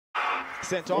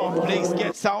Sent off. Blakes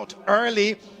gets out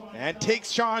early and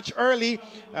takes charge early.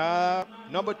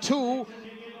 Number 2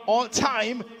 all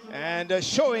time, and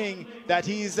showing that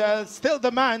he's still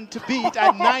the man to beat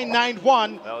at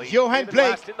 9.91. Well, Johan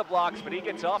Blake in the blocks, but he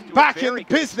gets off to back a very in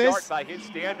good business. start by his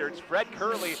standards. Fred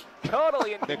Kerly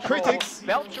totally in The control. critics,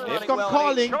 Belcher they've running come well.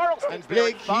 calling, and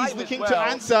Blake, he's looking to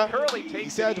answer. He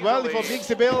said, well, if I makes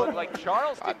the bill like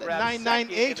at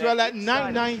 9.98, well, at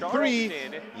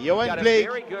 9.93, Johan Blake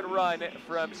very good run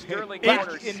from Sterling back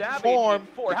Corner, in savage form.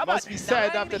 How It about must be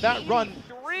said after that run,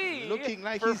 93 looking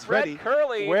like for he's Fred ready.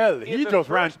 Kerly Well, he just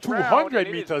ran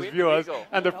 200 meters, viewers,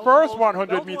 and the first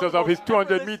 100 meters of his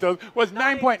 200 meters was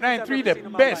 9.93, the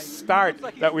best start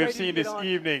that we've seen this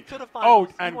evening.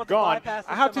 Out and gone.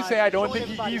 I have to say, I don't think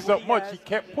he eased up much. He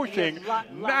kept pushing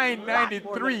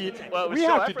 9.93. Well, we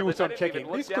have to do some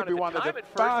checking. This could be one of the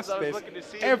fastest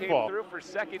ever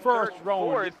first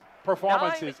round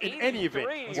performances in any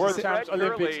event, World Champs,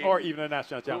 Olympics, or even a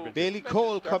national championship. Bailey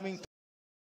Cole coming